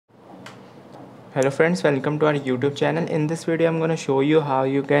Hello friends, welcome to our YouTube channel. In this video I'm going to show you how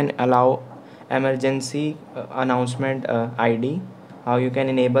you can allow emergency announcement ID, how you can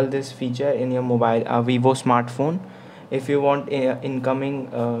enable this feature in your mobile Vivo smartphone. If you want incoming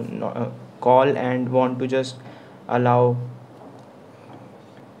call and allow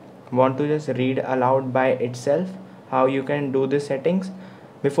want to just read aloud by itself, how you can do the settings.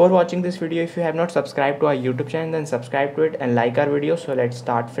 Before watching this video, if you have not subscribed to our YouTube channel, then subscribe to it and like our video. So let's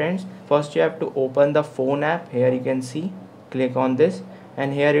start friends. First you have to open the phone app. Here you can see, click on this,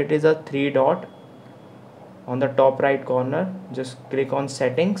 and here it is a three dot on the top right corner. Just click on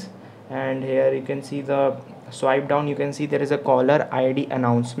settings, and here you can see the swipe down, you can see there is a caller ID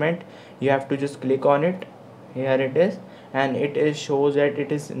announcement. You have to just click on it. Here it is, and it is shows that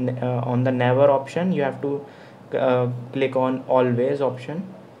it is on the never option. You have to click on always option,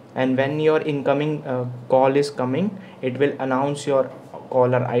 and when your incoming call is coming, it will announce your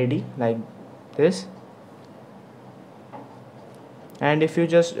caller ID like this. And if you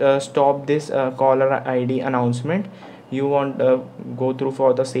just stop this caller ID announcement, you want go through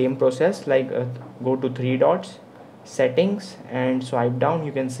for the same process, like go to three dots, settings, and swipe down.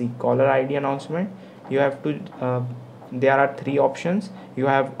 You can see caller ID announcement. You have to there are three options. You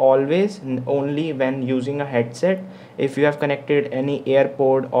have always, only, when using a headset. If you have connected any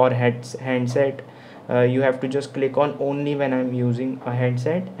AirPod or handset, you have to just click on only when I'm using a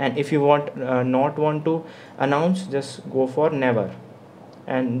headset. And if you want not want to announce, just go for never,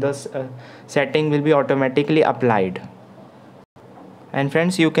 and this setting will be automatically applied. And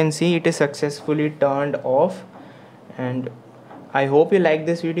friends, you can see it is successfully turned off. And I hope you like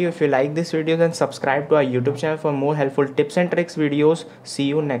this video. If you like this video, then subscribe to our YouTube channel for more helpful tips and tricks videos. See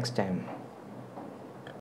you next time.